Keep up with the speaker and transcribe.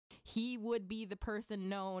He would be the person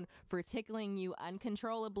known for tickling you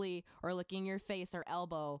uncontrollably or licking your face or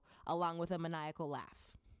elbow along with a maniacal laugh.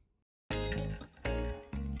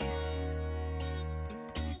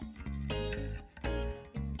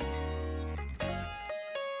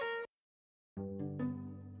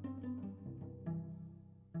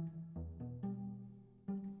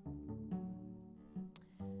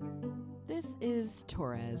 This is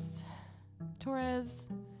Torres. Torres,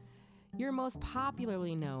 you're most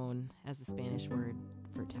popularly known as the Spanish word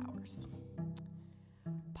for towers.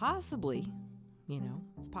 Possibly,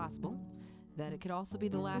 it's possible that it could also be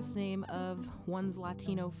the last name of one's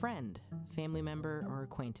Latino friend, family member, or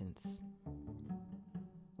acquaintance.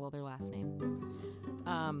 Well, their last name.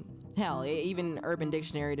 Hell, even Urban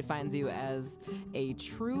Dictionary defines you as a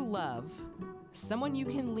true love, someone you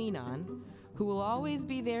can lean on, who will always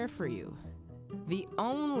be there for you. The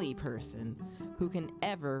only person who can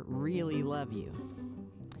ever really love you.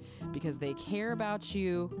 Because they care about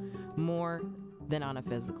you more than on a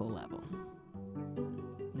physical level.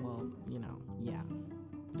 Well, yeah,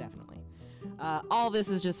 definitely. All this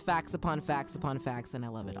is just facts upon facts upon facts, and I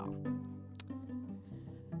love it all.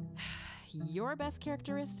 Your best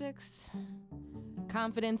characteristics?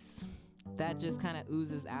 Confidence. That just kind of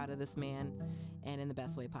oozes out of this man, and in the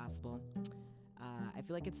best way possible. I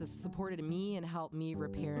feel like it's supported me and helped me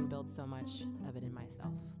repair and build so much of it in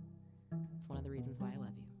myself. It's one of the reasons why I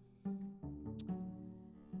love you.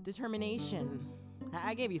 Determination.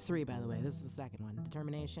 I gave you 3, by the way. This is the second one.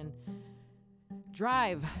 Determination.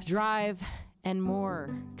 Drive, and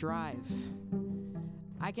more drive.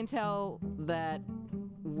 I can tell that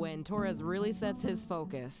when Torres really sets his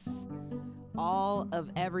focus, all of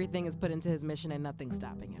everything is put into his mission and nothing's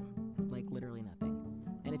stopping him. Like, literally nothing.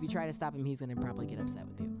 And if you try to stop him, he's going to probably get upset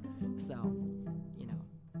with you. So,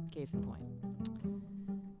 case in point.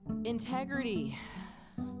 Integrity.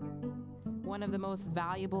 One of the most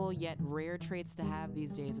valuable yet rare traits to have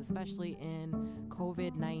these days, especially in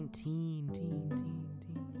COVID-19.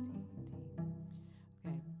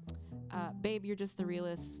 Okay. Babe, you're just the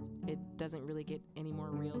realest. It doesn't really get any more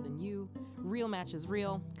real than you. Real matches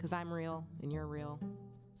real, because I'm real and you're real.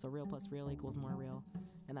 So real plus real equals more real.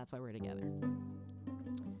 And that's why we're together.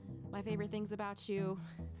 My favorite things about you.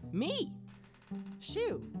 Me!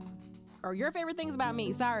 Shoot. Or your favorite things about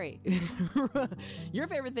me. Sorry. Your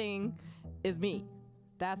favorite thing is me.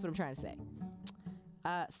 That's what I'm trying to say.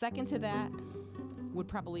 Second to that would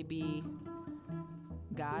probably be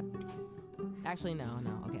God. Actually, no.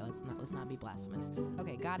 Okay, let's not be blasphemous.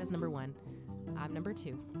 Okay, God is number 1. I'm number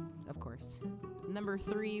 2, of course. Number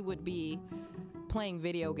 3 would be playing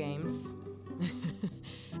video games.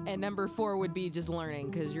 And number 4 would be just learning,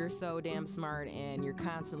 because you're so damn smart and you're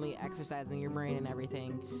constantly exercising your brain and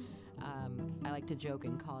everything. I like to joke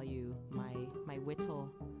and call you my Whittle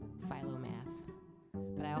Philomath.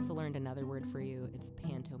 But I also learned another word for you. It's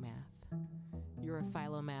pantomath. You're a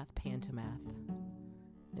Philomath pantomath.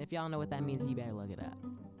 And if y'all know what that means, you better look it up.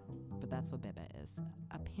 But that's what Bebe is.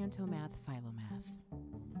 A pantomath Philomath.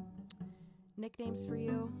 Nicknames for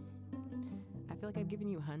you? I feel like I've given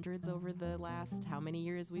you hundreds over the last how many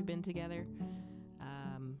years we've been together.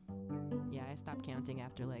 Yeah, I stopped counting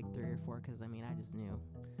after like 3 or 4 because, I just knew,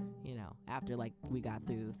 after like we got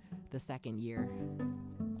through the second year,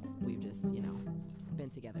 we've just, been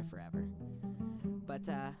together forever. But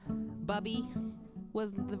Bubby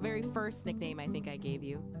was the very first nickname I think I gave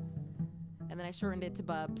you. And then I shortened it to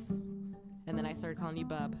Bubs. And then I started calling you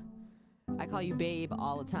Bub. I call you Babe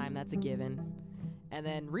all the time. That's a given. And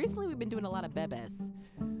then recently we've been doing a lot of bebes,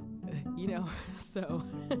 so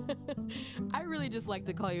I really just like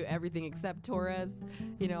to call you everything except Torres.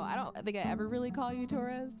 I don't think I ever really call you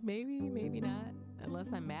Torres. Maybe not,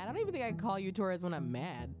 unless I'm mad. I don't even think I call you Torres when I'm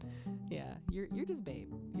mad. Yeah, you're just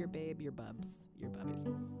Babe. You're Babe, you're Bubs, you're Bubby.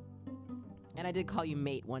 And I did call you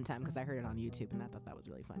Mate one time because I heard it on YouTube and I thought that was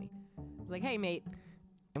really funny. I was like, hey, mate.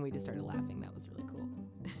 And we just started laughing. That was really cool.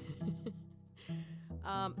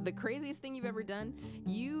 The craziest thing you've ever done,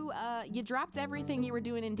 you dropped everything you were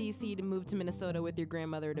doing in DC to move to Minnesota with your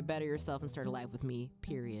grandmother to better yourself and start a life with me,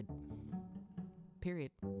 period.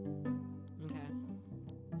 Okay.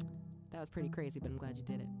 That was pretty crazy, but I'm glad you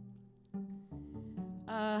did it.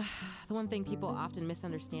 The one thing people often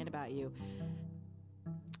misunderstand about you,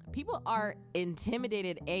 people are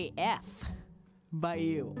intimidated AF by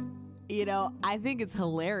you. I think it's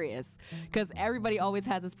hilarious because everybody always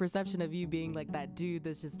has this perception of you being like that dude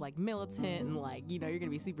that's just like militant and like, you're going to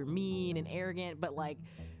be super mean and arrogant. But like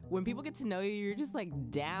when people get to know you, you're just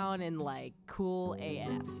like down and like cool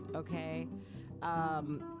AF. Okay.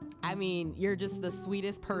 You're just the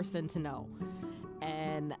sweetest person to know.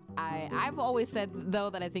 And And I've always said,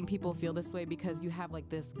 though, that I think people feel this way because you have like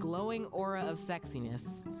this glowing aura of sexiness,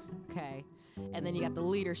 okay? And then you got the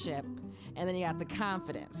leadership, and then you got the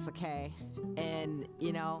confidence, okay? And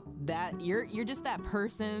you know that you're just that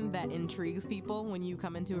person that intrigues people when you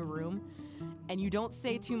come into a room, and you don't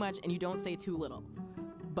say too much and you don't say too little,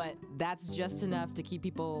 but that's just enough to keep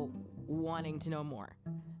people wanting to know more.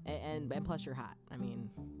 And plus you're hot. I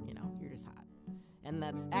mean, you know, you're just hot. And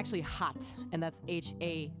that's actually hot, and that's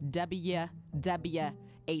HAWWHT,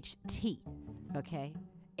 okay?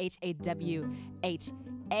 HAWHATT.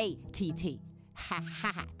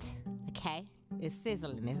 Hot, okay? It's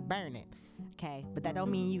sizzling, it's burning, okay? But that don't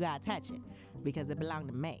mean you gotta touch it, because it belonged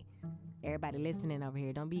to me. Everybody listening over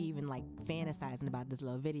here, don't be even like fantasizing about this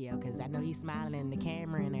little video, because I know he's smiling in the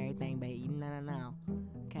camera and everything, but no,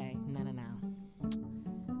 okay? No.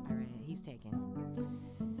 All right, he's taken.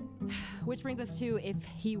 Which brings us to, if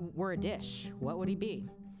he were a dish, what would he be?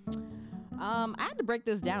 I had to break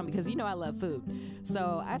this down because you know I love food.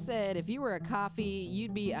 So I said, if you were a coffee,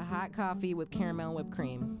 you'd be a hot coffee with caramel and whipped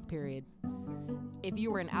cream, period. If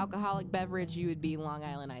you were an alcoholic beverage, you would be Long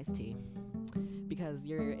Island iced tea. Because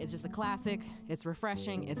it's just a classic, it's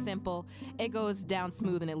refreshing, it's simple, it goes down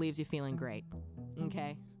smooth and it leaves you feeling great,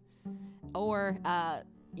 okay? Or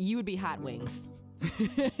you would be hot wings.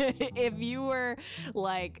 If you were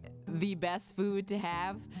like the best food to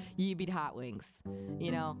have, you'd be hot wings,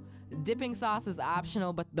 you know? Dipping sauce is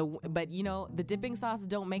optional, but you know, the dipping sauce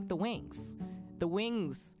don't make the wings. The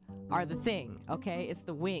wings are the thing, okay? It's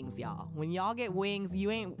the wings, y'all. When y'all get wings,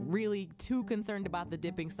 you ain't really too concerned about the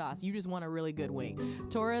dipping sauce. You just want a really good wing.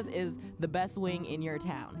 Torres is the best wing in your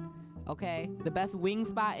town, okay? The best wing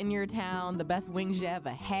spot in your town, the best wings you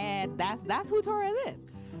ever had. That's who Torres is,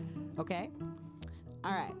 okay?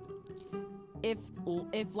 All right. If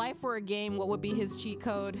life were a game, what would be his cheat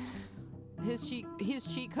code? His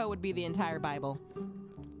cheat code would be the entire Bible.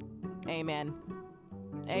 Amen.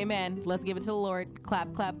 Amen. Let's give it to the Lord.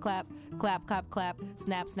 Clap, clap, clap, clap, clap, clap,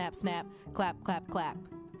 snap, snap, snap, clap, clap, clap,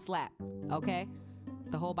 slap. Okay?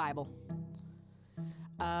 The whole Bible.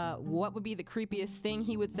 What would be the creepiest thing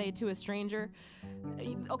he would say to a stranger?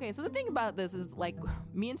 Okay, so the thing about this is, like,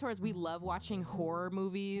 me and Torres, we love watching horror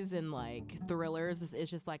movies and like thrillers. This is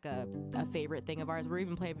just like a favorite thing of ours. We're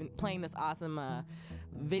even playing this awesome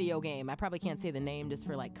video game. I probably can't say the name just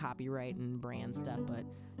for like copyright and brand stuff, but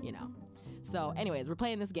you know. So anyways, we're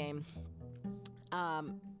playing this game,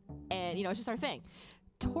 and you know, it's just our thing.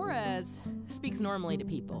 Torres speaks normally to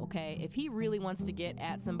people, okay? If he really wants to get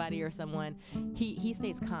at somebody or someone, he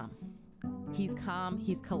stays calm. He's calm,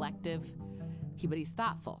 he's collective, but he's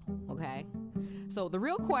thoughtful, okay? So the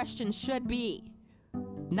real question should be,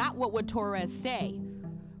 not what would Torres say,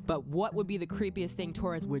 but what would be the creepiest thing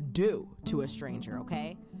Torres would do to a stranger,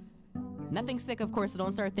 okay? Nothing sick, of course, so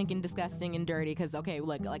don't start thinking disgusting and dirty, because, okay,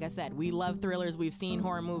 like I said, we love thrillers, we've seen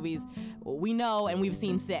horror movies, we know, and we've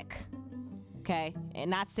seen sick, okay? And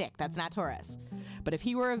not sick, that's not Torres. But if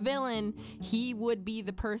he were a villain, he would be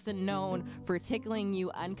the person known for tickling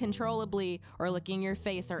you uncontrollably or licking your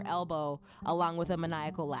face or elbow along with a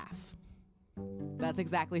maniacal laugh. That's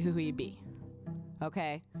exactly who he'd be,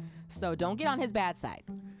 okay? So don't get on his bad side,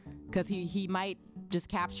 because he might just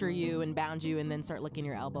capture you and bound you and then start licking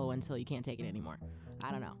your elbow until you can't take it anymore.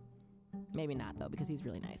 I don't know. Maybe not, though, because he's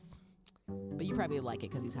really nice. But you probably like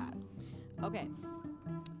it because he's hot. Okay.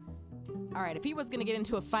 All right, if he was going to get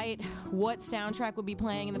into a fight, what soundtrack would be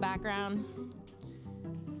playing in the background?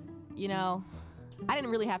 You know, I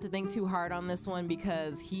didn't really have to think too hard on this one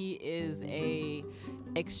because he is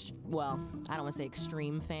well, I don't want to say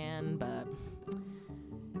extreme fan, but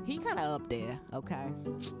he kind of up there, okay?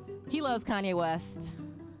 He loves Kanye West.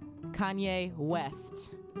 Kanye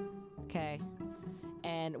West, okay?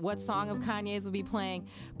 And what song of Kanye's would be playing?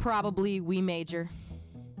 Probably We Major.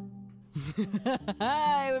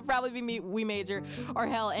 It would probably be We Major, or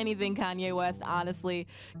hell, anything Kanye West, honestly,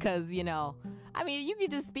 because, you know, I mean, you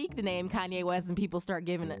could just speak the name Kanye West and people start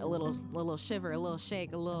giving it a little shiver, a little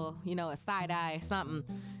shake, a little, you know, a side eye, something.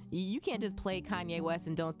 You can't just play Kanye West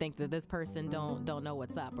and don't think that this person don't know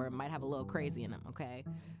what's up, or might have a little crazy in them, okay?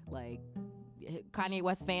 Like, Kanye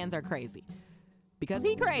West fans are crazy because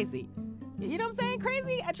he crazy. You know what I'm saying?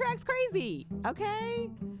 Crazy attracts crazy, okay?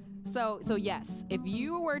 So yes, if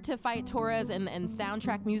you were to fight Torres and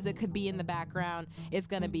soundtrack music could be in the background, it's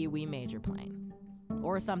gonna be We Major playing,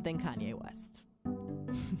 or something Kanye West.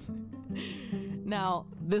 Now,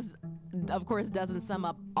 this, of course, doesn't sum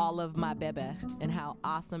up all of my baby and how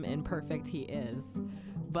awesome and perfect he is,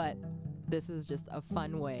 but this is just a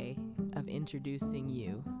fun way of introducing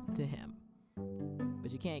you to him.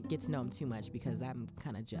 But you can't get to know him too much because I'm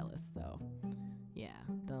kind of jealous, so yeah.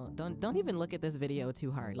 Don't even look at this video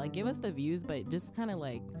too hard. Like, give us the views, but just kind of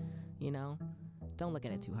like, don't look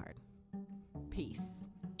at it too hard. Peace.